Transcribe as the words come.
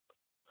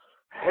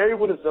Hey,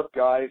 what is up,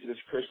 guys? It is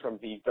Chris from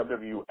the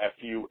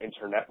WWFU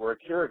Internetwork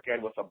here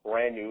again with a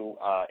brand new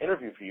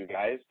interview for you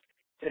guys.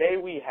 Today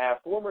we have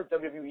former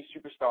WWE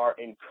Superstar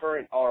and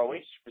current ROH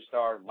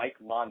Superstar Mike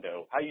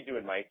Mondo. How you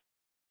doing, Mike?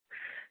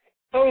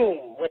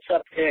 Oh, what's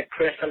up there,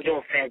 Chris? I'm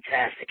doing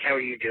fantastic. How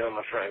are you doing,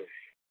 my friend?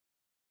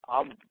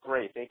 I'm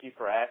great. Thank you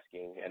for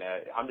asking. And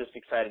I'm just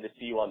excited to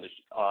see you on the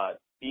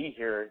be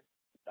here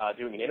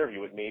doing an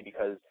interview with me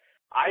because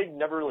I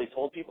never really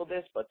told people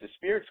this, but the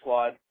Spirit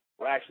Squad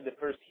were actually the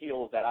first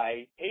heels that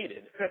I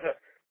hated.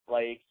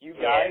 Like, you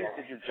guys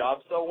did your job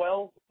so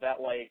well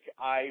that, like,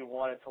 I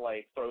wanted to,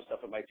 like, throw stuff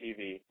at my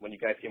TV when you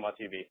guys came on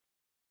TV.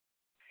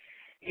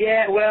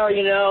 Yeah, well,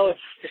 you know, it's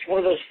just one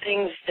of those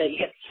things that you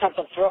get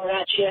something thrown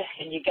at you,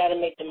 and you got to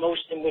make the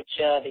most in which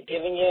they're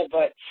giving you.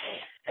 But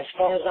as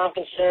far as I'm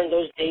concerned,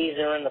 those days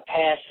are in the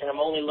past, and I'm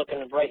only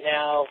looking right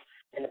now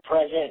in the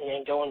present and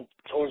then going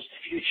towards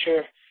the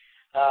future.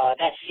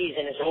 That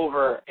season is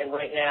over, and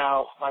right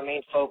now my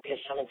main focus,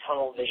 I'm in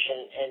tunnel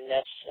vision, and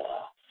that's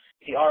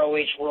the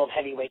ROH World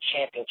Heavyweight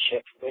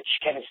Championship, which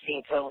Kevin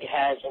Steen currently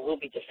has and will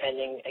be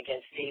defending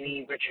against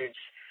Davey Richards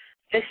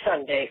this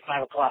Sunday,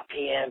 5 o'clock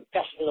p.m.,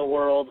 best in the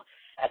world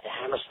at the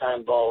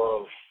Hammerstein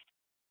Ballroom.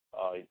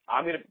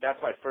 That's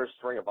my first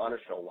Ring of Honor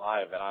show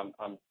live,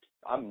 and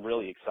I'm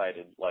really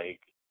excited. Like,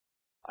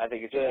 I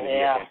think it's just going to be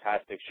a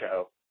fantastic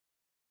show.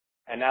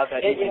 And now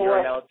that you're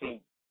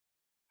announcing...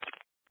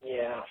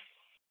 Yeah.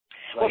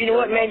 Well, you know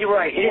what, man, you're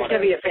right. It is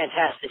going to be a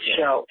fantastic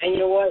show. And you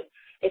know what?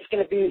 It's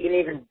going to be an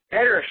even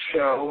better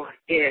show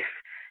if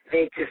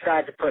they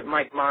decide to put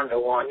Mike Mondo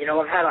on. You know,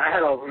 I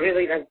had a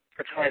really,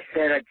 that's why I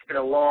said it's been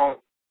a long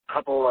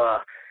couple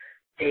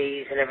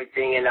days and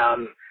everything.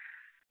 And,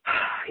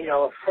 you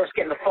know, first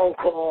getting the phone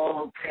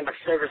call saying my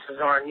services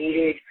aren't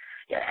needed.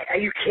 Yeah, are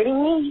you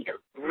kidding me?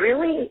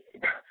 Really?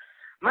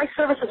 My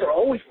services are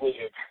always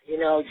needed. You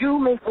know, you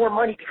make more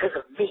money because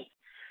of me.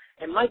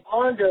 And Mike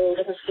Mondo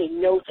doesn't say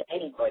no to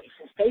anybody.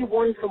 Since day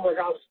one from when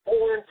I was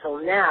born till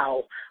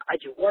now, I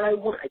do what I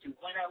want, I do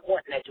when I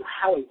want, and I do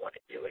how I want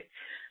to do it.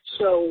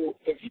 So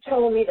if you're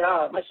telling me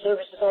that my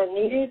services aren't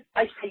needed,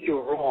 I say you're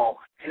wrong,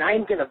 and I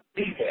am going to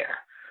be there.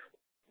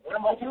 What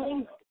am I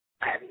doing?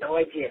 I have no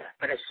idea.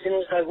 But as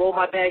soon as I roll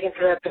my bag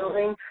into that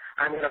building,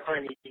 I'm going to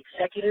find the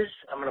executives.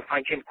 I'm going to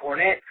find Jim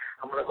Cornette.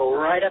 I'm going to go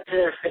right up to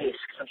their face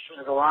because I'm sure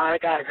there's a lot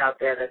of guys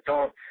out there that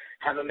don't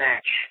have a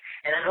match.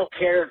 And I don't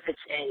care if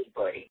it's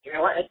anybody. You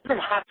know, it doesn't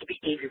have to be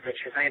Davey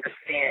Richards. I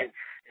understand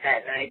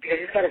that because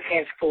he's got his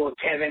hands full of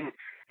Kevin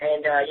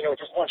and, you know,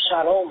 just one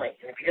shot only.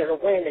 And if he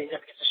doesn't win, then he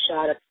never gets a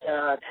shot at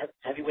the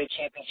heavyweight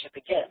championship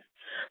again.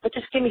 But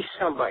just give me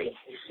somebody,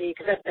 you see,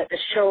 because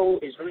the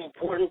show is really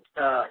important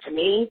to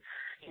me.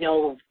 You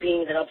know,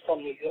 being that I'm from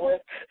New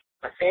York,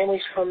 my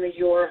family's from New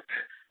York,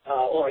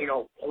 or, you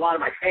know, a lot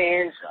of my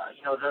fans,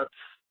 you know,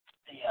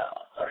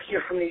 are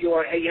here from New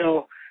York. Hey, you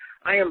know,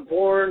 I am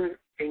born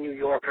a New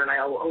Yorker, and I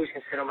always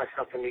consider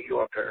myself a New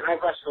Yorker. And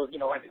I've wrestled, you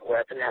know,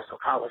 everywhere at the Nassau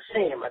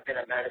Coliseum. I've been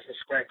at Madison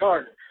Square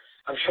Garden.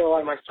 I'm sure a lot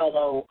of my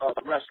fellow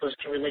wrestlers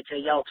can relate to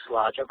the Yelps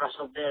Lodge. I've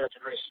wrestled there. It's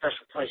a very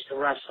special place to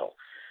wrestle.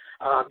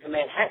 The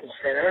Manhattan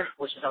Center,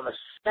 which is on the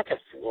second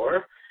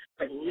floor,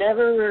 but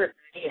never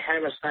the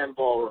Hammerstein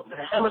Ballroom.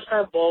 The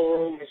Hammerstein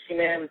Ballroom, you see,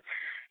 man,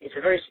 it's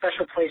a very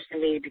special place to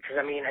me because,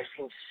 I mean, I've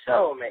seen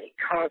so many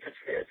concerts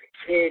there as a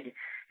kid.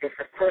 It's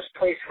the first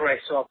place where I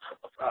saw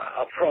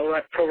a pro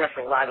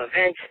wrestling live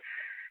event.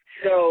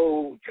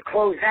 So to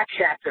close that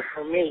chapter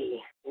for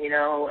me, you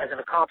know, as an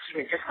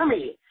accomplishment just for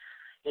me,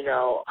 you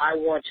know, I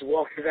want to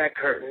walk through that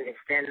curtain and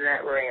stand in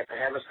that ring at the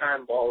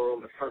Hammerstein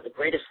Ballroom in front of the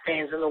greatest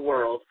fans in the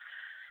world,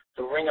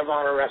 the Ring of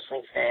Honor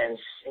wrestling fans.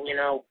 And, you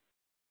know,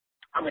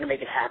 I'm going to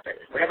make it happen.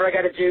 Whatever I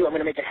got to do, I'm going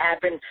to make it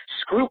happen.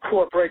 Screw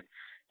corporate.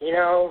 You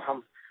know,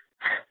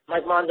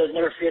 Mike Mondo's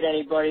never feared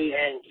anybody,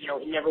 and, you know,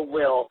 he never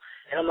will.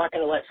 And I'm not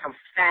going to let some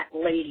fat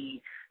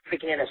lady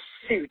freaking in a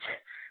suit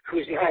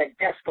who's behind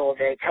a desk all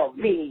day tell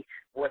me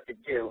what to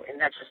do. And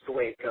that's just the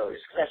way it goes.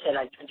 Because I said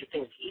I do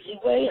things the easy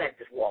way, and I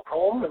just walk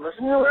home and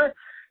listen to her,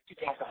 do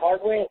things the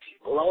hard way, and keep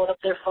blowing up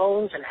their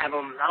phones and have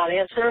them not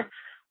answer,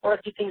 or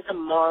do things the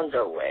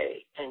Mondo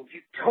way. And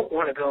you don't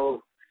want to go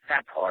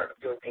that part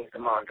of doing things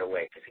the Mondo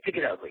way, because it could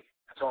get ugly.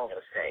 That's all I'm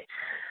going to say.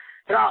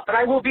 But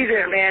I will be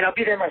there, man. I'll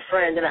be there, my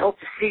friend, and I hope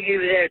to see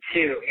you there,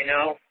 too, you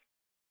know?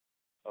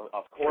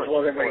 Of course. As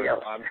well as everybody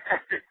else. And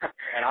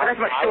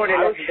that's my story in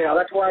a nutshell.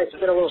 That's why it's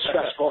been a little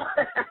stressful.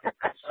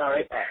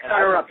 Sorry.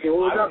 I interrupt you.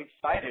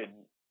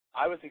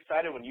 I was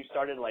excited when you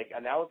started, like,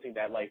 announcing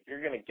that, like,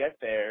 you're going to get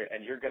there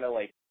and you're going to,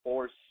 like,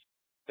 force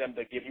them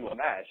to give you a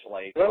match.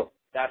 Like,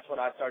 that's when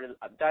I started.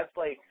 That's,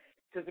 like,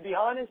 because to be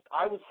honest,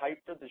 I was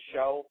hyped for the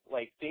show.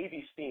 Like,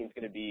 Davey Steen's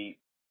going to be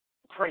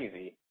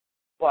crazy.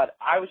 But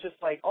I was just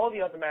like, all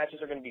the other matches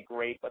are going to be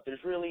great, but there's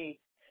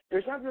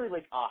not really,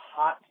 like, a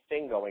hot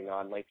thing going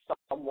on, like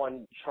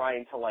someone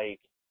trying to, like,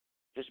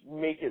 just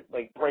make it,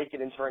 like, break it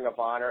into Ring of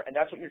Honor, and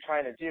that's what you're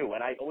trying to do.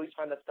 And I always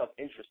find that stuff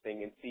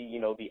interesting and see, you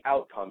know, the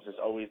outcomes is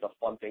always a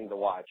fun thing to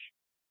watch.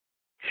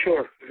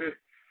 Sure. Mm-hmm.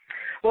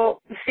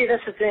 Well, you see,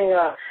 that's the thing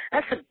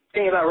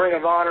about Ring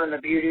of Honor, and the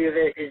beauty of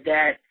it is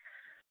that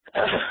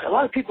a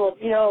lot of people,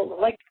 you know,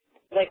 like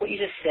what you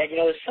just said, you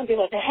know, some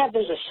people, they have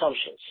those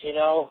assumptions, you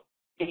know,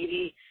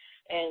 Davey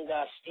and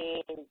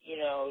Steen, you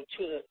know,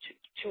 two of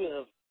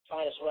the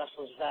finest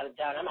wrestlers without a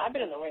doubt. I've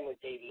been in the ring with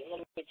Davey, and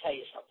let me tell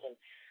you something.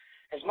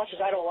 As much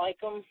as I don't like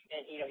him,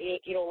 and, you know,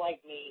 he don't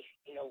like me,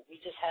 you know, we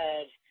just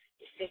had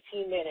a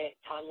 15-minute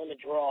time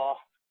limit draw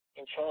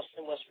in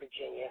Charleston, West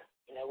Virginia,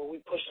 you know, where we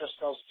pushed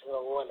ourselves to the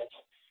limit.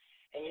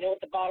 And you know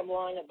what the bottom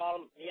line,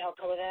 the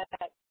outcome of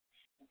that?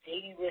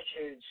 Davey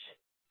Richards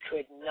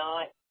could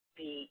not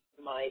beat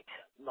Mike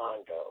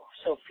Mondo.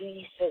 So if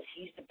he says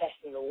he's the best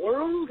in the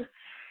world,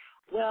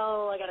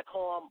 well, I got to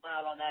call him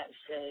out on that and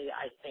say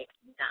I think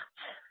not.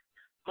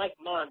 Mike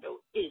Mondo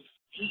is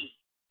the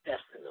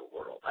best in the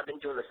world. I've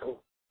been doing this for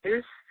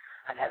years.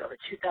 I've had over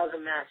 2,000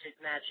 matches.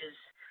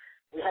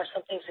 We have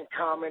some things in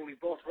common. We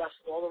both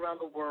wrestled all around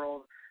the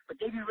world.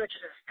 But Davey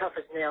Richards is tough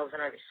as nails,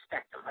 and I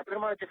respect him. I put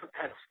him on a different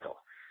pedestal.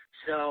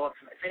 So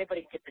if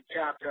anybody can get the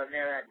job done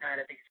there that night,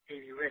 I think it's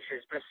Davey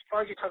Richards. But as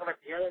far as you're talking about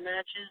the other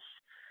matches,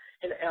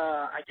 and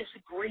I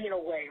disagree in a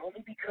way, only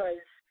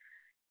because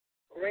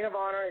Ring of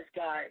Honor has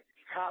got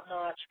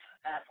top-notch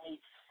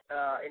athletes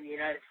in the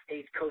United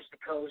States, coast to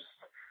coast,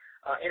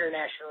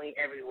 internationally,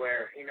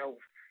 everywhere. You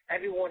know,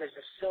 everyone is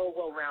just so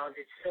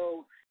well-rounded,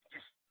 so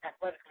just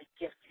athletically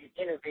gifted,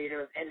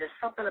 innovative, and there's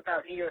something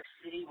about New York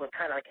City where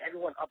kind of like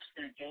everyone ups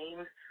their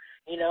game.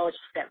 You know, it's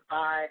just that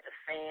vibe, the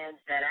fans,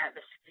 that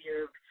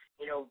atmosphere,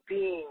 you know,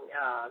 being,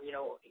 you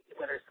know,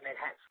 whether it's the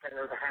Manhattan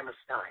Center or the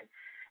Hammerstein.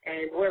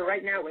 And we're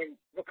right now,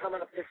 we're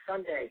coming up this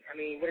Sunday. I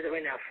mean, what is it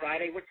right now,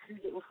 Friday? We're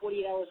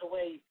 48 hours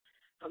away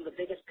from the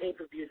biggest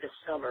pay-per-view this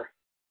summer.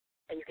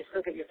 And you can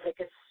still get your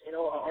tickets, you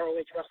know, at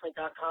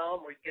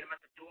ROHWrestling.com, where you can get them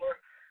at the door.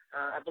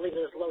 I believe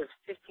they're as low as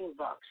 $15.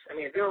 I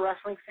mean, if you're a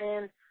wrestling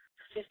fan,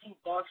 $15,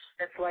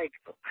 that's like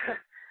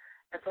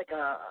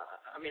a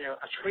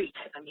treat.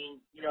 I mean,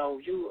 you know,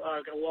 you're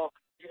gonna walk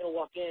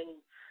in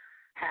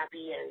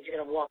happy, and you're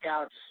gonna walk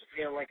out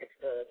feeling like it's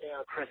the day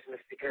on Christmas,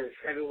 because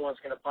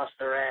everyone's gonna bust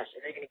their ass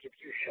and they're gonna give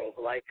you a show of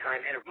a lifetime.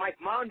 And if Mike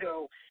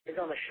Mondo is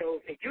on the show,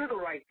 if they do the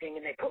right thing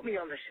and they put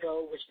me on the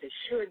show, which they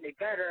should, they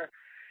better,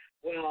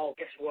 well,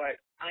 guess what?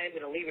 I am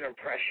gonna leave an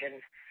impression.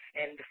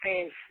 And the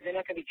fans, they're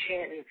not going to be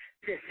chanting,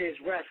 "This is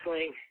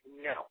wrestling."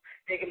 No.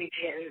 They're going to be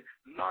chanting,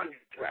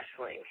 "Mondo's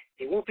wrestling."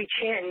 They won't be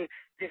chanting,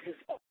 "This is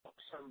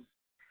awesome."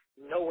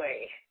 No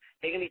way.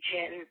 They're going to be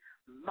chanting,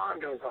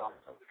 "Mondo's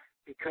awesome."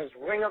 Because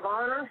Ring of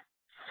Honor,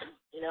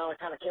 you know, I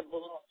kind of kept a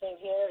little thing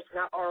here. It's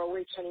not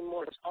ROH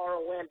anymore. It's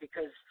ROM,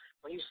 because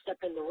when you step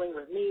in the ring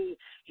with me,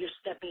 you're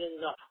stepping in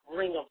the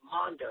Ring of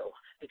Mondo,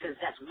 because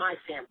that's my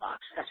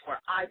sandbox. That's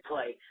where I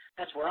play.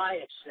 That's where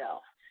I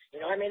excel. You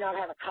know, I may not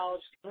have a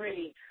college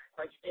degree,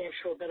 but you damn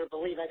sure better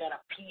believe I got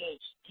a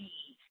PhD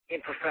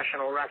in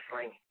professional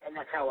wrestling, and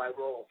that's how I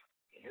roll,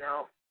 you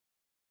know?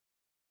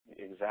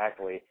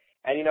 Exactly.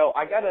 And, you know,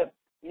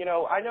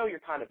 I know you're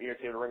kind of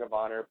irritated with Ring of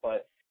Honor,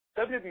 but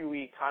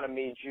WWE kind of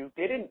made you,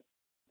 they didn't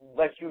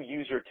let you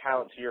use your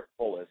talent to your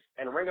fullest,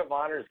 and Ring of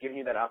Honor is giving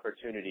you that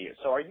opportunity.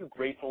 So are you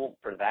grateful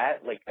for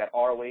that, like that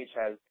ROH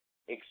has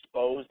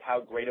exposed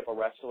how great of a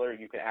wrestler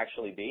you can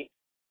actually be?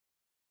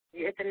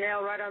 You hit the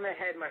nail right on the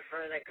head, my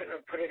friend. I couldn't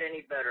have put it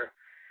any better.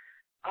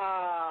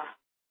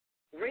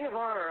 Ring of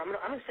Honor, I'm going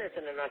to say this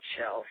in a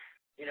nutshell.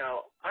 You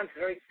know, I'm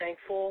very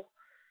thankful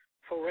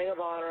for Ring of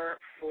Honor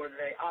for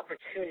the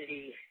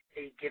opportunity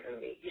they've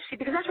given me. You see,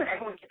 because that's what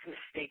everyone gets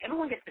mistaken.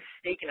 Everyone gets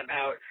mistaken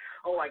about,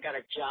 oh, I got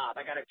a job,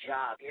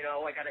 you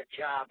know, I got a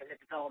job in the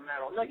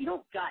developmental. No, you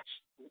don't got,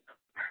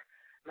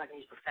 I'm not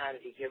going to use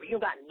profanity here, but you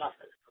got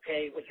nothing,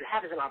 okay? What you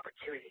have is an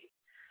opportunity,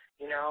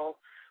 you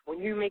know? When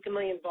you make $1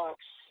 million,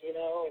 you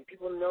know, and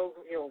people know,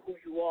 you know, who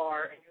you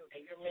are, and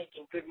you're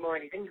making good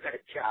money, then you got a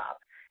job.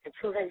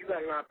 Until then, you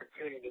got an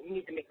opportunity. You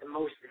need to make the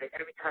most of it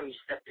every time you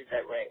step into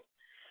that ring.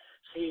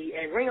 See,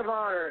 and Ring of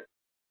Honor,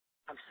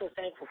 I'm so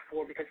thankful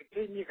for, because it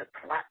gave me the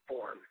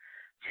platform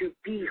to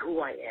be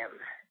who I am.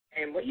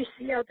 And what you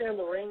see out there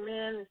in the ring,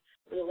 man,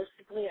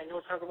 realistically, I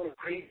know it sounds a little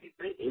crazy,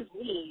 but it is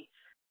me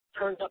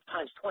turned up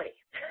times 20.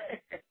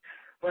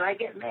 When I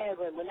get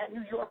mad, when that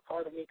New York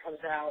part of me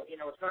comes out, you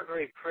know, it's not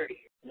very pretty.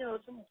 You know,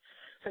 it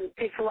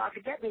takes a lot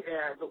to get me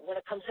there, but when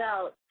it comes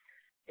out,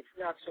 it's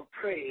not so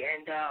pretty.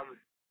 And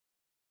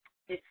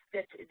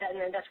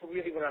that's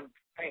really what I'm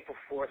thankful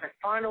for, is I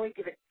finally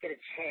get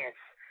a chance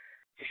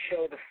to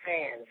show the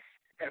fans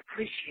that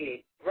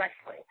appreciate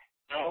wrestling,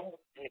 you know,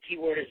 and the key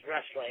word is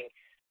wrestling,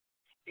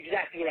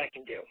 exactly what I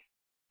can do.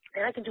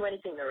 And I can do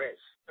anything there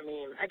is. I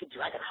mean, I can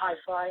high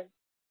fly,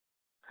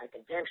 I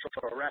can damn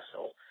sure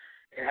wrestle.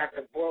 It has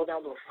to boil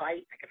down to a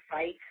fight. I can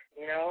fight,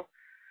 you know.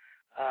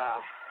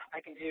 I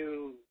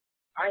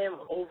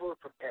am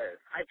over-prepared.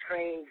 I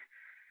trained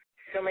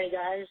so many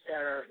guys that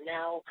are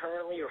now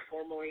currently or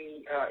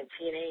formerly in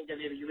TNA and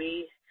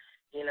WWE.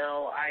 You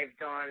know, I've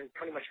done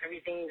pretty much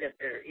everything that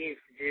there is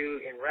to do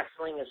in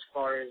wrestling as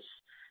far as,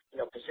 you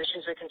know,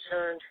 positions are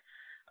concerned.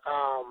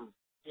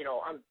 You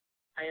know, I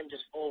am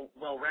just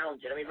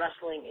well-rounded. I mean,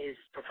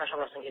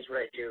 professional wrestling is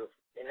what I do,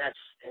 and that's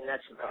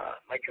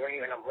my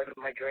dream, and I'm living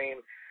my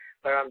dream.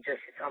 But I'm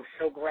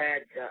so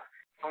glad to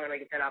finally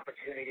get that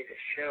opportunity to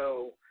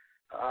show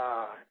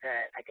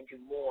that I can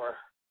do more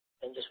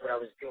than just what I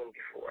was doing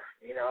before,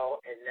 you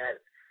know, and that,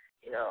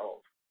 you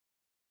know,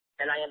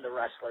 and I am the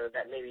wrestler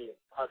that maybe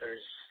others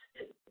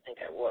didn't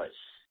think I was,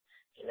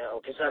 you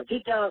know, because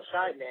deep down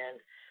inside, man,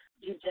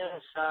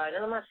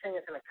 and I'm not saying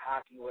this in a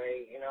cocky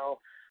way, you know,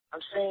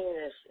 I'm saying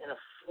this in a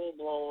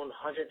full-blown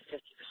 150%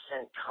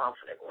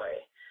 confident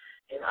way.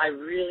 And I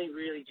really,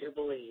 really do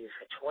believe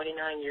at 29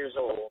 years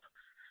old,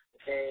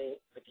 okay,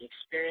 with the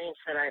experience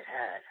that I've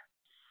had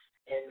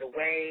and the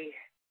way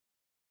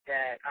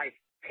that I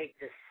take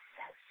this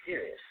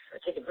serious,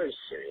 I take it very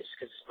serious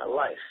because it's my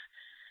life.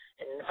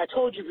 And if I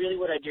told you really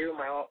what I do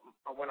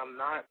when I'm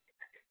not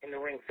in the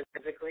ring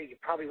physically, you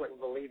probably wouldn't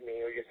believe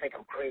me or you'd think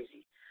I'm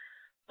crazy.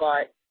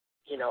 But,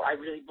 you know, I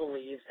really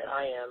believe that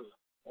I am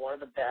one of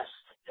the best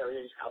there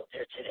is out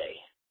there today,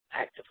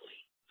 actively.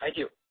 I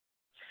do.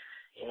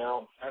 You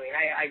know, I mean,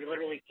 I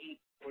literally eat,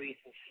 breathe,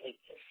 and sleep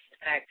this. In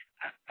fact,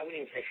 I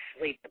wouldn't even say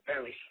sleep, but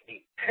barely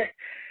sleep.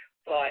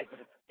 But,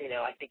 you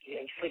know, I think you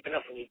sleep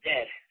enough when you're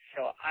dead.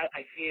 So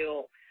I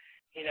feel,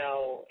 you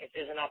know, if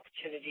there's an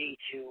opportunity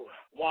to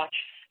watch,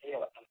 you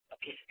know, a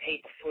piece of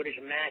tape, a footage,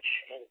 a match,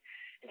 and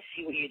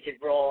see what you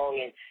did wrong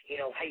and, you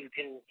know, how you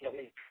can, you know,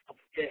 maybe up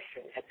this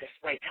and at this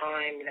right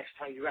time, the next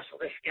time you wrestle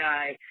this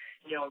guy,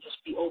 you know, just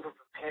be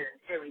over-prepared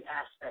in every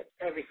aspect,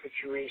 every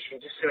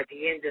situation, just so at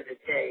the end of the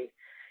day,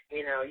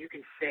 you know, you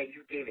can say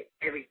you gave it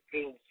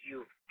everything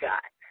you've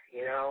got,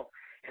 you know.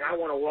 And I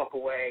want to walk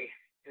away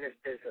in this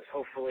business,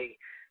 hopefully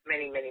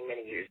many, many,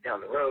 many years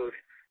down the road,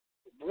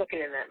 looking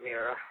in that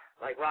mirror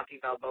like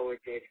Rocky Balboa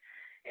did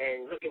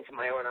and look into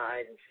my own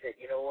eyes and said,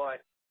 you know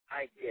what?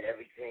 I did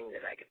everything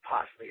that I could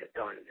possibly have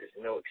done. There's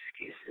no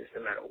excuses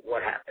no matter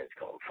what happens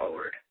going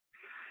forward.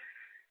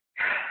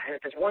 And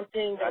if there's one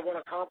thing I want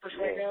to accomplish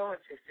right now,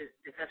 if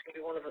that's going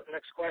to be one of the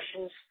next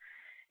questions,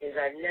 is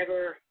I've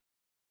never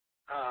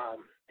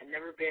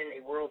been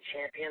a world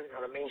champion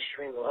on a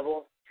mainstream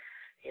level,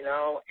 you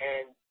know,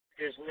 and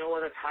there's no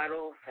other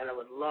title that I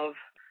would love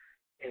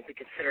and to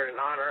consider an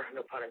honor,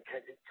 no pun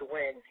intended, to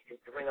win is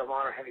the Ring of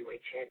Honor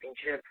Heavyweight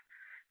Championship.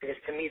 Because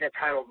to me that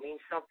title means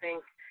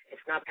something.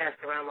 It's not passed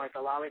around like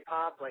a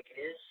lollipop like it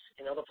is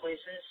in other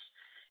places.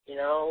 You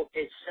know,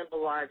 it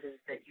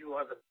symbolizes that you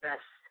are the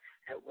best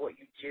at what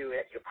you do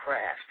at your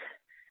craft.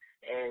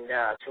 And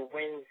to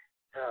win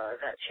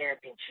that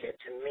championship,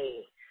 to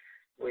me,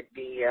 would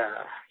be,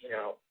 you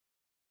know,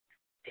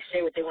 they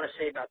say what they want to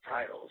say about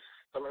titles,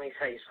 but let me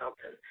tell you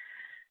something.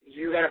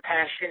 You got a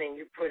passion and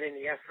you put in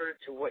the effort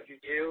to what you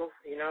do,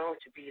 you know,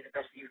 to be the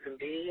best you can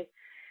be,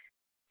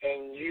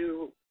 and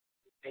you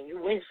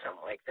win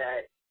something like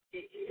that.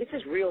 It's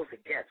as real as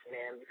it gets,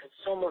 man, because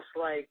it's almost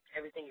like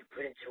everything you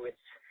put into it,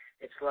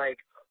 it's like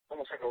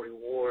almost like a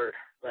reward.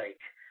 Like,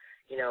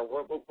 you know,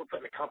 we're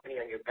putting the company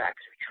on your back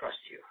because we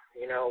trust you.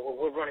 You know,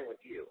 we're running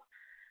with you.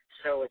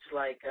 So it's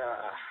like,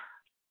 I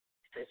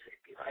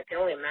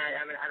can only imagine.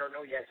 I mean, I don't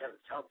know yet, I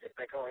haven't felt it,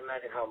 but I can only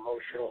imagine how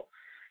emotional,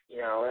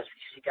 you know, that's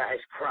you see guys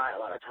cry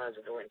a lot of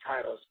times when they win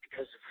titles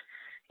because,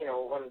 you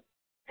know,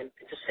 and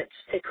just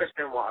take Chris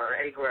Benoit or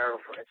Eddie Guerrero,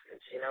 for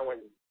instance, you know,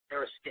 when they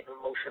were getting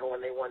emotional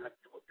when they won the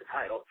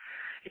title.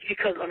 It's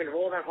because, I mean, of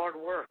all that hard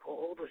work,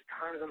 all those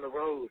times on the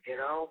road, you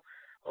know,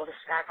 all the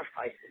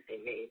sacrifices they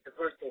made, the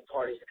birthday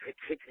parties, the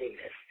kids they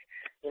missed.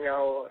 You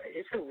know,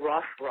 it's a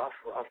rough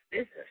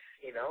business,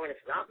 you know, and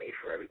it's not made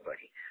for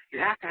everybody.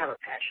 You have to have a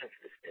passion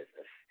for this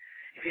business.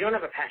 If you don't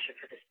have a passion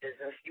for this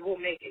business, you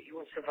won't make it. You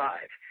won't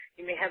survive.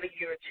 You may have a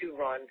year or two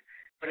run,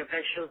 but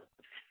eventually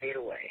it'll fade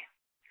away,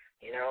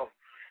 you know.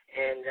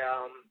 And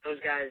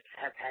those guys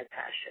have had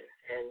passion.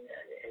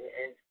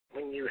 And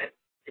when you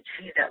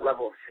achieve that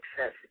level of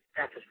success,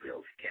 that's as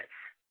real as it gets.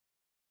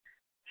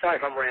 Sorry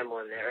if I'm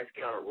rambling there. Let's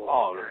get on a roll.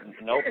 Oh,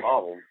 no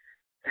problem.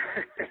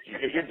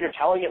 You're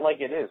telling it like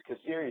it is, because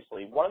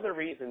seriously, one of the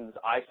reasons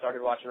I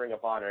started watching Ring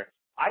of Honor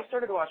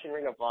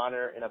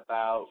in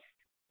about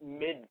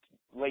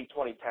late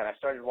 2010. I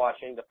started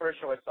watching, the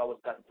first show I saw was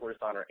Death Before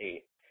Dishonor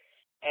 8.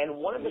 And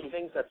one of the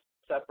things that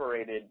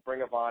separated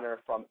Ring of Honor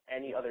from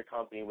any other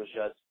company was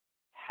just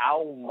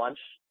how much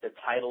the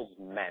titles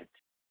meant.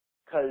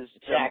 Because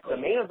the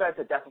main event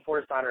of Death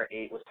Before Dishonor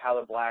 8 was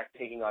Tyler Black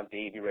taking on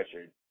Davey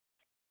Richards.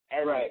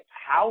 And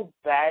how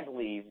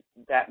badly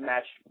that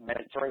match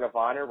meant to Ring of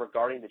Honor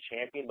regarding the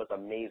champion was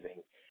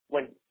amazing.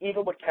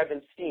 Even with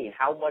Kevin Steen,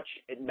 how much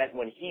it meant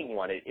when he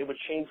won it, it would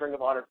change Ring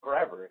of Honor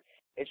forever.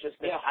 It's just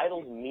the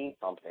titles mean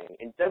something.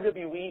 In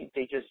WWE,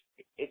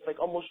 it's like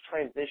almost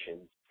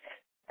transitions.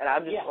 And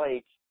I'm just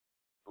like,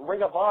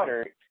 Ring of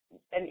Honor,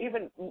 and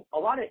even a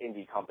lot of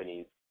indie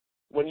companies,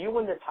 when you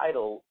win the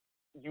title,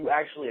 you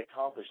actually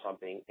accomplish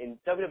something. In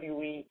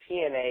WWE,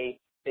 TNA,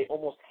 they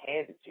almost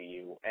hand it to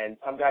you, and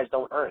some guys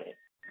don't earn it.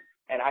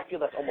 And I feel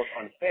that's almost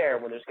unfair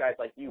when there's guys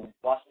like you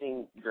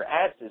busting your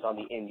asses on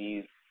the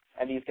indies,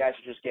 and these guys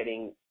are just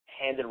getting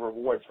handed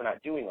rewards for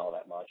not doing all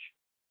that much.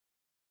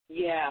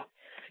 Yeah.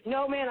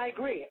 No, man, I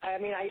agree. I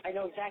mean, I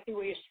know exactly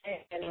where you're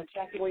saying and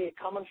exactly where you're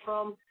coming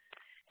from.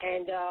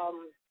 And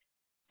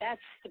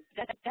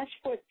that's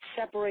what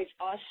separates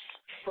us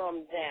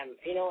from them.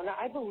 You know, and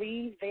I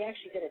believe they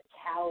actually did a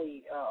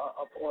tally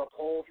or a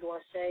poll, if you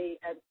want to say,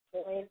 at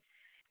the point.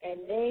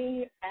 And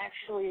they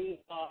actually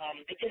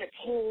they did a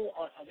poll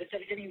on the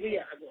WWE,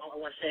 I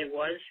want to say it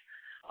was,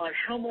 on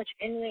how much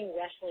in-ring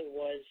wrestling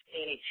was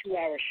in a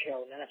 2-hour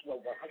show. Now that's what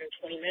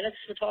 120 minutes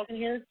we're talking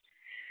here.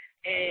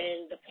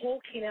 And the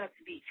poll came out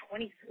to be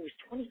 23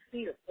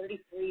 to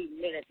 33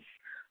 minutes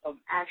of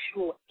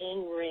actual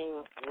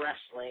in-ring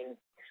wrestling,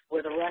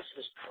 where the rest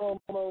was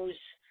promos,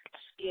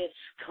 skits,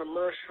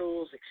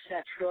 commercials,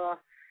 etc.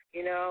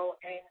 You know,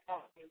 and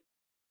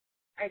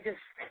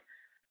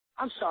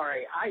I'm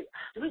sorry.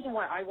 The reason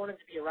why I wanted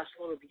to be a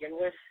wrestler to begin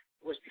with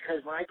was because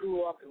when I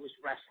grew up, it was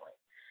wrestling,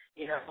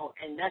 you know,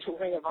 and that's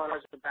what Ring of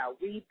Honor is about.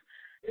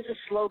 There's a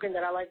slogan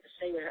that I like to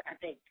say. I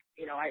think,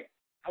 you know, I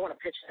want to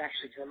pitch it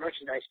actually to the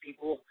merchandise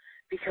people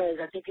because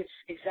I think it's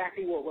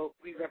exactly what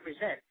we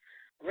represent.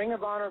 Ring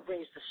of Honor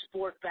brings the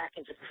sport back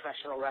into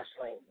professional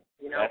wrestling,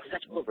 you know, because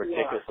that's what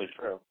ridiculously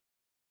true.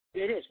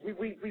 It is. We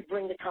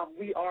bring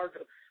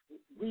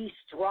we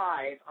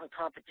strive on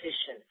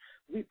competition.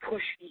 We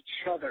push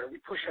each other. We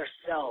push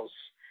ourselves.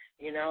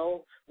 You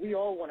know, we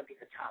all want to be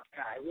the top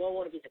guy. We all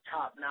want to be the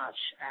top-notch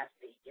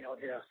athlete. You know,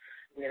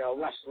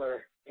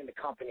 wrestler in the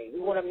company.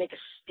 We want to make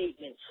a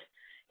statement.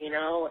 You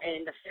know,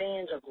 and the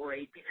fans are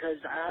great because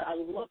I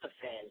love the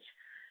fans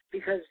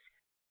because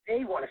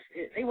they want to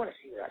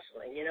see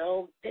wrestling. You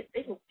know, they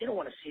don't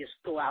want to see us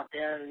go out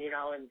there and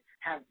and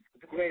have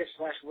the greatest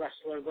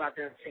wrestler go out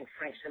there and sing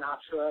Frank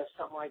Sinatra or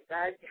something like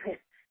that.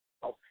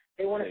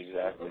 They want to see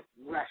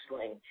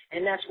wrestling,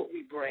 and that's what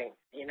we bring,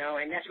 you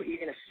know, and that's what you're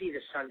going to see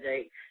this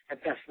Sunday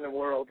at Best in the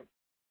World,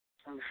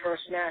 from the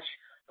first match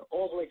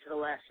all the way to the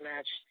last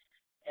match,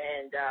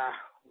 and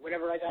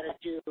whatever I got to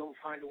do,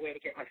 find a way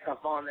to get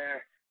myself on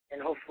there and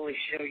hopefully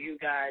show you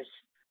guys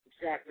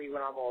exactly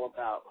what I'm all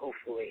about,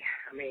 hopefully.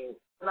 I mean,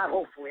 not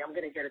hopefully, I'm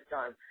going to get it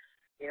done.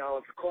 You know,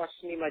 if it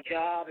costs me my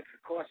job, if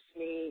it costs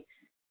me,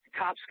 the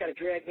cops got to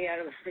drag me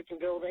out of the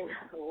freaking building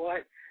or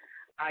what,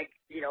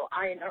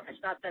 it's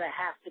not that I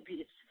have to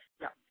be.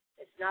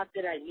 It's not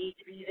that I need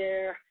to be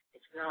there.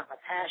 It's not a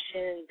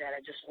passion that I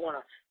just want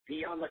to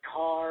be on the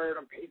card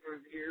on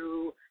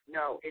pay-per-view.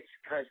 No, it's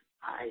because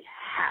I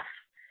have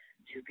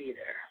to be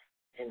there,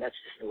 and that's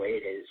just the way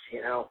it is,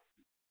 you know.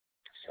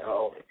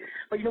 So,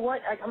 but you know what?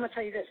 I'm going to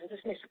tell you this, and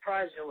this may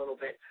surprise you a little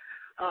bit.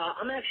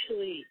 I'm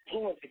actually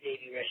pulling for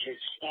Davey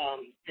Richards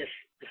this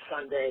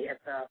Sunday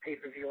at the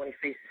pay-per-view when he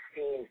faces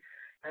Fiend,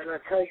 and I'm going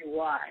to tell you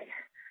why.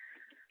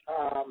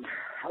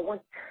 I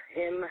want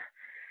him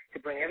to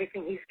bring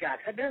everything he's got.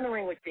 I've been in the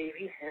ring with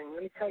Davey, and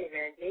let me tell you,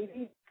 man,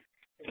 Davey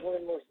is one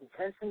of the most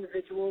intense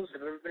individuals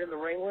I've ever been in the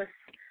ring with.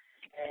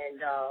 And,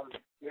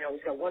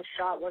 he's got one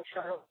shot to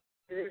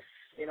this.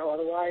 You know,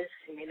 otherwise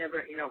he may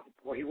never,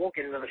 he won't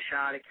get another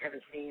shot at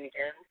Kevin Steen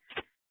again.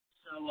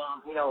 So,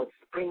 it's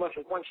pretty much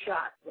a one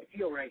shot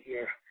deal right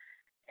here.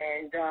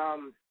 And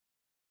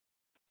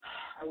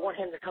I want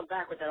him to come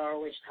back with that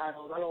ROH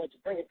title, not only to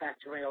bring it back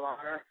to Ring of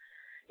Honor,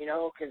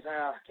 because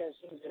Kevin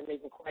Steen's been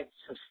making quite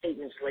some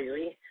statements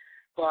lately.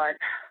 But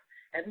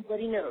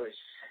everybody knows.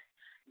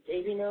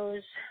 Davey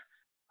knows.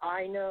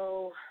 I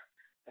know.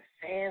 The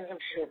fans, I'm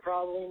sure,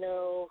 probably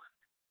know.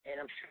 And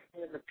I'm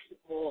sure the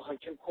people like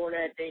Jim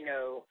Cornette, they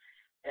know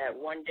that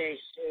one day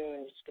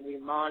soon it's going to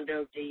be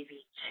Mondo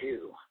Davey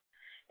 2.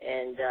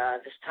 And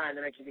this time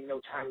there ain't going to be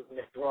no time to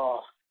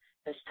withdraw.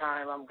 This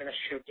time I'm going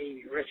to show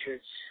Davey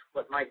Richards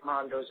what Mike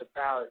Mondo's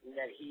about, and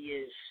that he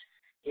is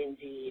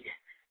indeed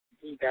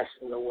the best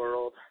in the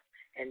world,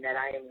 and that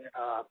I am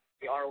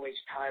the ROH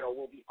title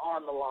will be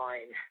on the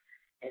line,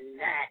 and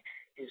that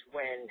is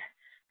when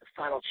the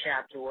final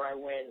chapter where I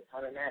win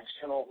on a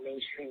national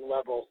mainstream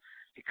level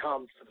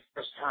become for the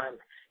first time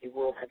a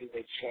world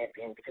heavyweight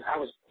champion, because I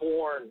was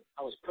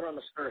put on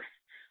this earth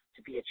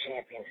to be a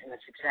champion, and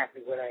that's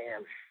exactly what I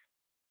am.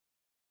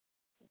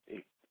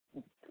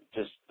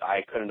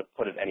 I couldn't have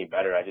put it any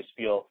better. I just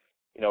feel,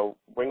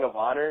 Ring of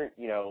Honor,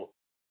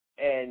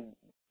 and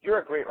you're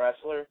a great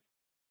wrestler.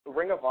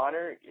 Ring of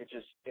Honor,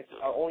 it's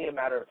only a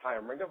matter of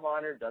time. Ring of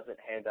Honor doesn't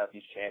hand out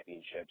these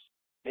championships.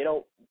 They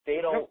don't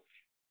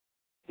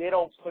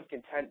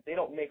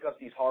make up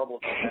these horrible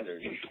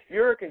contenders.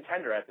 You're a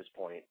contender at this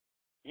point.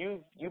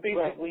 You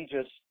basically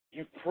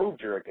you've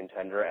proved you're a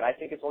contender, and I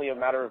think it's only a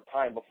matter of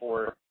time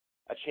before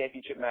a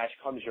championship match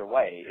comes your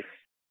way. It's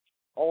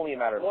only a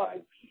matter of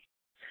time.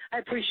 I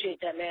appreciate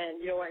that,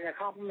 man. And a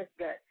compliment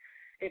that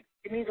it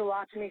means a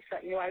lot to me. So,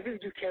 I really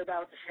do care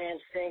about what the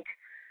fans think,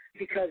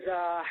 because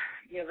the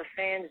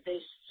fans they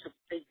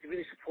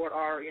really support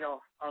our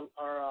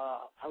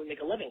how we make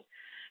a living,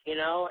 and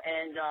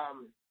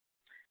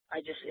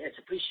it's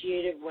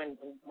appreciated when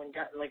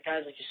guys like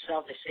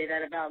yourself, they say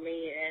that about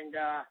me, and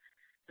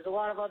there's a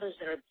lot of others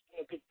that are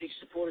big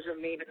supporters of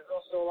me, but there's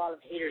also a lot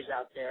of haters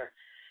out there.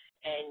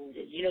 And,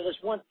 there's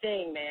one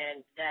thing,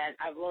 man, that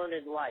I've learned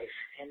in life,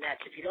 and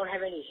that's if you don't have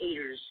any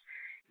haters,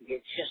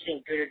 you just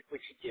ain't good at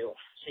what you do.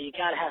 So you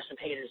got to have some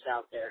haters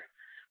out there.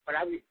 But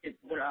I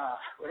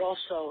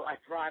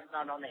thrive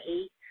not on the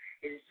hate,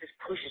 is it just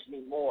pushes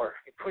me more.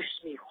 It pushes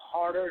me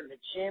harder in the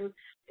gym.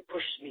 It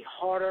pushes me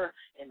harder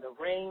in the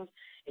ring.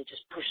 It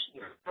just pushes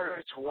me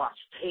harder to watch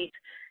tape,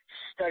 to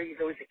study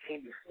those that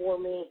came before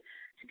me,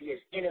 to be as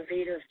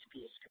innovative, to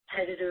be as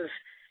competitive,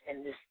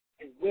 and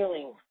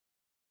willing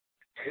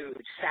to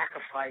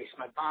sacrifice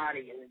my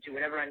body and to do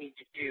whatever I need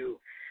to do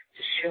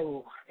to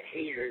show the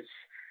haters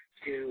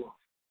to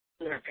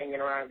their opinion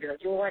around and be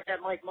like, you know what,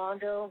 that Mike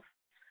Mondo,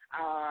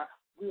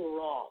 we were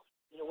wrong.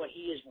 You know what,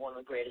 he is one of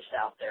the greatest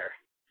out there.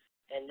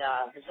 And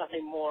there's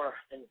nothing more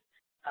than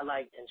I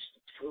like than to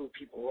prove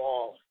people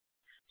wrong.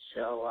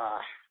 So,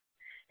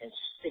 and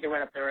stick it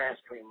right up their ass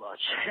pretty much.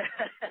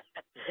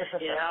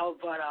 You know,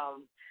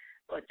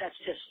 but that's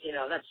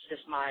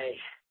just my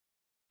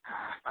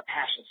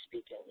passion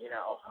speaking, you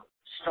know. I'm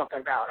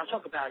talking about,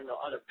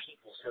 other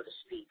people, so to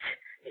speak,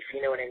 if you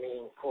know what I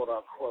mean, quote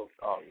unquote.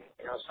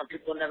 You know, some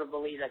people never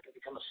believe I can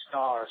become a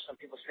star. Some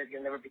people said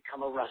you'll never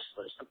become a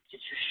wrestler. Some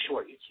you're too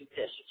short, you're too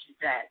this, you're too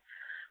that.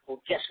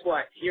 Well, guess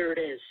what? Here it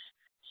is.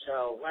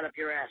 So run up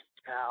your ass,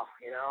 pal,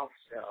 you know.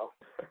 So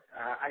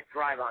I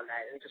thrive on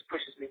that, and it just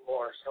pushes me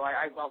more. So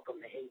I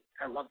welcome the hate.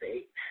 I love the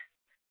hate.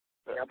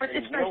 You know, but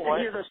it's nice to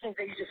hear those things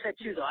that you just said,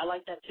 too, though. I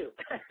like that, too.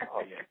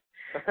 Oh, yeah.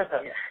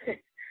 Yeah.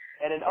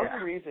 And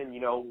another reason, you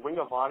know, Ring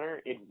of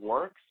Honor, it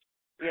works.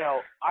 You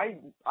know,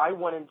 I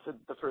went into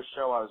the first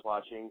show I was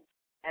watching,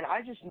 and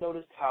I just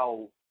noticed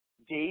how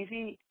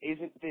Davey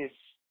isn't this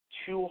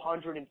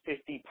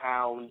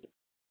 250-pound,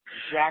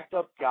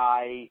 jacked-up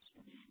guy,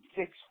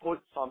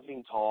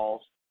 6-foot-something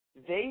tall.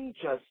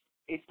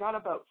 It's not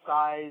about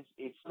size.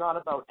 It's not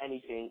about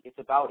anything. It's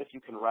about if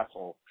you can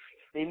wrestle.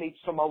 They made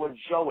Samoa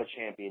Joe a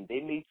champion. They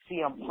made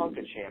CM Punk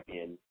a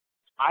champion.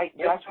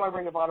 That's why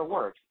Ring of Honor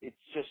works.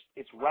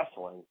 It's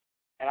wrestling.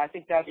 And I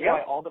think that's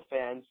why all the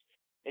fans,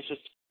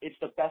 it's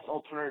the best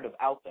alternative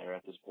out there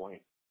at this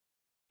point.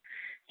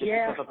 Just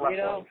because of wrestling. You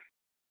know,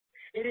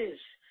 it is.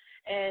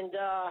 And,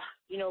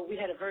 you know, we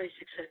had a very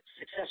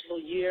successful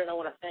year, and I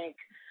want to thank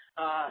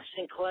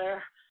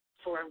Sinclair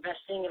for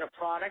investing in a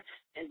product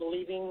and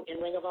believing in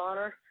Ring of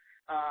Honor.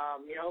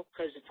 You know,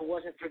 because if it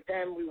wasn't for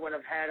them, we would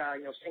have had,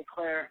 you know,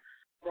 Sinclair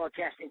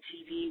Broadcasting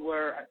TV,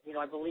 where, you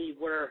know, I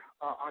believe we're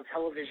on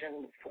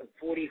television for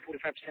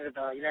 45% of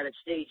the United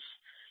States.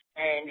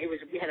 And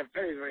we had a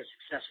very, very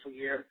successful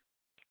year.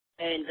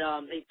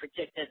 And they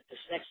predict that this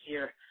next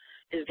year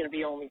is going to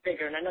be only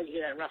bigger. And I know you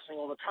hear that in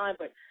wrestling all the time,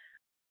 but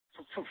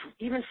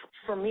even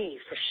for me,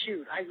 for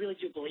Shoot, I really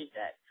do believe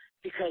that,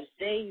 because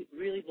they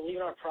really believe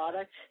in our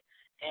product.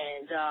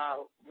 And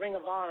Ring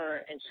of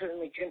Honor and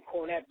certainly Jim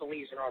Cornette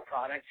believes in our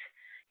product,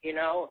 you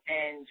know,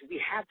 and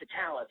we have the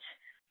talent.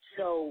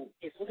 So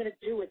if we're going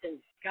to do it, then,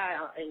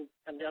 and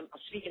I'm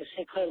speaking to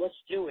Sinclair, let's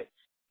do it,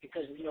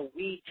 because, you know,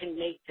 we can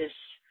make this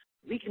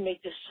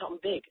something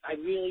big. I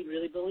really,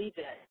 really believe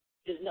that.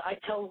 I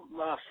tell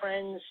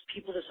friends,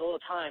 people this all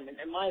the time, and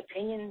in my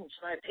opinion,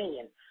 it's my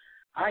opinion,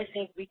 I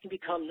think we can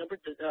become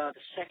the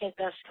second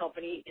best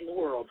company in the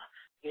world.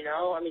 You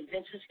know, I mean,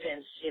 Vince is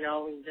Vince, you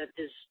know, that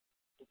is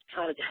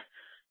kind of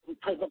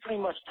pretty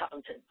much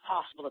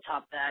impossible to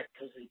top that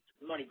because of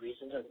money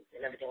reasons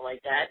and everything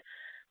like that.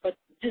 But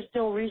there's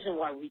no reason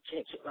why we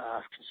can't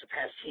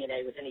surpass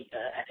TNA within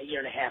a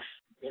year and a half,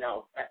 you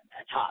know, at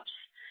tops.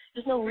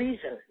 There's no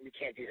reason we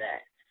can't do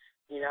that.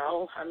 You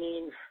know, I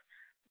mean,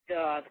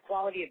 the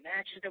quality of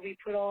matches that we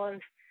put on,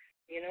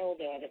 you know,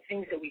 the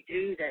things that we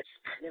do that's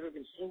never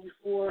been seen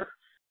before,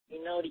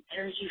 you know, the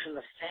energy from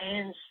the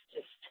fans,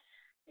 just,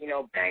 you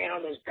know, banging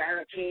on those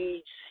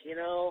barricades, you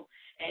know,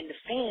 and the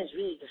fans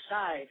really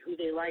decide who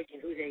they like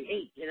and who they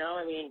hate, you know.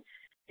 I mean,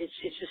 it's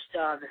just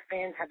the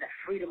fans have that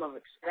freedom of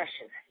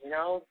expression, you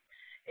know.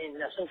 And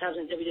sometimes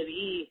in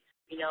WWE,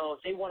 you know,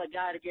 if they want a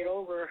guy to get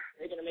over,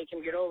 they're going to make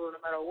him get over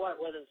no matter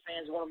what, whether the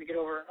fans want him to get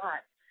over or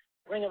not.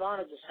 Ring of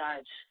Honor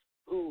decides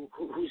who's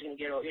going to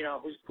get over, you know,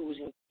 who's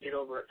going to get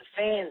over. The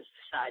fans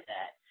decide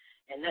that,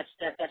 and that's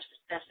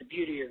the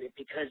beauty of it,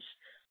 because,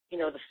 you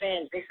know, the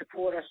fans, they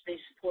support us, they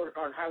support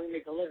on how we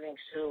make a living,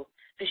 so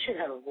they should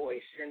have a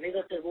voice, and they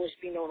let their voice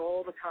be known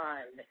all the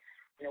time.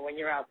 You know, when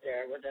you're out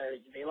there, whether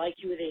they like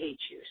you or they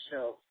hate you.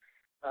 So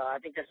I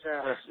think that's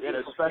and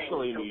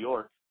especially New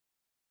York.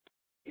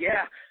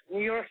 Yeah,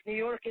 New York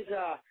is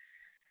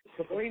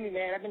believe me,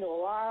 man, I've been to a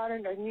lot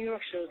of New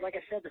York shows. Like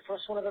I said, the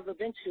first one I've ever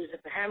been to is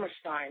at the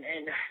Hammerstein,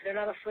 and they're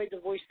not afraid to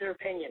voice their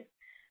opinion.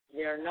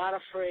 They're not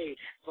afraid.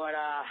 But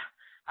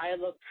I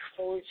look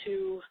forward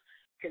to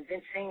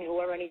convincing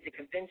whoever I need to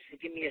convince to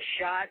give me a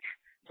shot.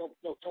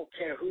 Don't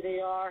care who they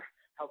are,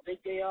 how big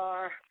they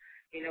are,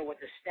 you know, what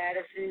the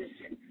status is,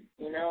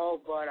 you know.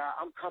 But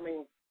I'm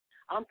coming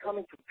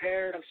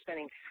prepared. I'm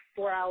spending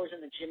 4 hours in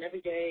the gym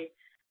every day.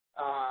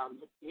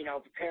 You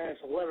know, preparing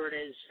for whoever it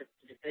is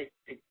that they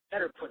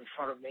better put in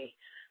front of me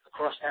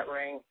across that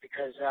ring,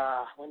 because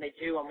when they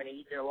do, I'm going to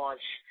eat their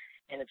lunch,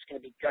 and it's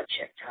going to be gut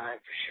check time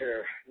for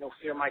sure. No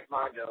fear, Mike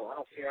Mondo. I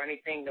don't fear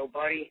anything,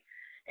 nobody.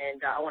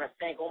 And I want to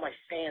thank all my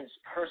fans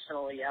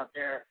personally out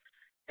there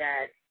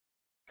that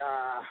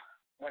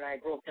when I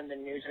broke them the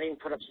news, I even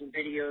put up some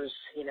videos,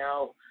 you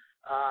know.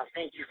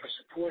 Thank you for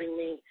supporting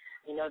me.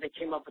 You know, they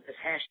came up with this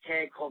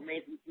hashtag called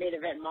Main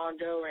Event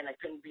Mondo, and I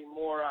couldn't be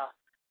more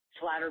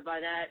flattered by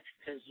that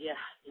because, yeah,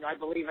 you know, I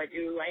believe I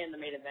do. I am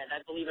the main event.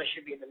 I believe I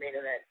should be in the main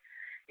event,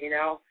 you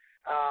know.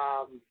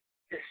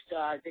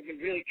 They've been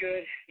really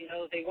good. You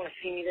know, they want to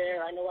see me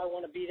there. I know I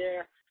want to be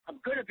there. I'm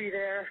going to be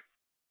there.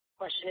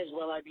 Question is,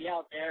 will I be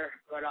out there?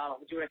 But I'll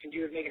do what I can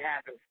do to make it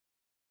happen.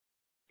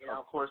 You know?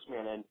 Of course,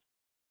 man. And,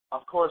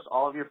 of course,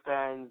 all of your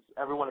fans,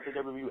 everyone at the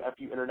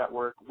WWFU Internet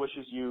Network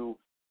wishes you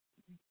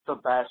the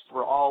best.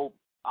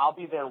 I'll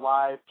be there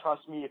live.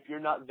 Trust me, if you're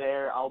not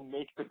there, I'll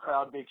make the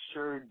crowd make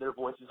sure their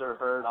voices are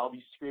heard. I'll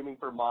be screaming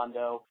for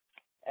Mondo.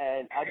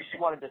 And I just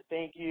wanted to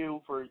thank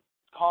you for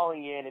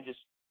calling in and just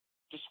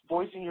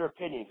voicing your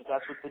opinion, because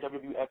that's what the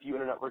WWFU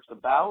Internet Network's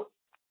about.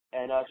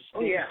 And just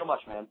thank you so much,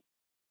 man.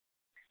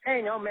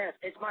 Hey, no, man.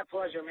 It's my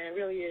pleasure, man. It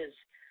really is.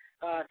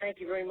 Thank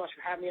you very much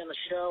for having me on the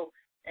show.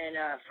 And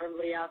for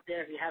everybody out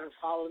there, if you haven't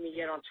followed me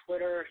yet on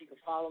Twitter, you can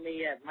follow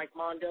me at Mike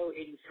Mondo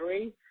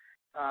 83.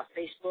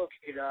 Facebook,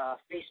 you could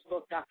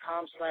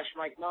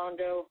facebook.com/Mike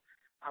Mondo.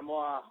 I'm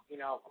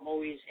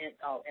always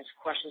answer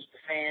questions to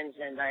fans,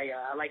 and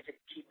I like to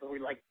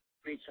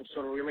create some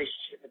sort of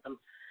relationship with them.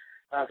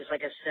 Because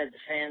like I said,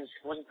 the fans,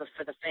 if it wasn't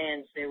for the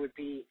fans, there would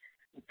be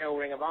no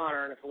Ring of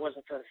Honor, and if it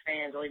wasn't for the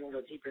fans, I'll even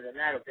go deeper than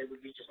that, there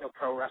would be just no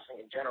pro wrestling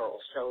in general.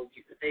 So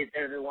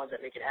they're the ones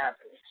that make it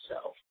happen.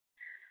 So.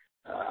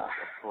 Of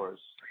course.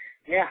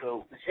 Yeah,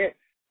 that's it.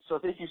 So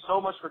thank you so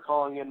much for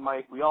calling in,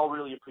 Mike. We all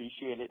really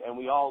appreciate it, and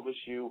we all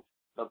wish you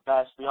the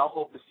best. We all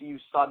hope to see you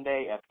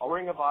Sunday at a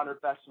Ring of Honor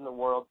Best in the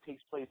World. It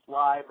takes place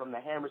live from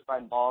the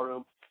Hammerstein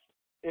Ballroom.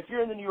 If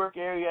you're in the New York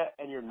area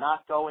and you're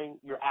not going,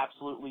 you're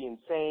absolutely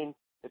insane.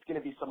 It's going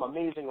to be some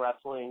amazing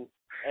wrestling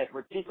at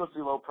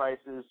ridiculously low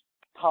prices.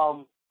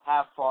 Come,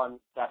 have fun.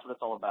 That's what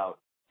it's all about.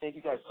 Thank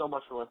you guys so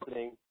much for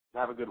listening,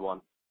 and have a good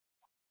one.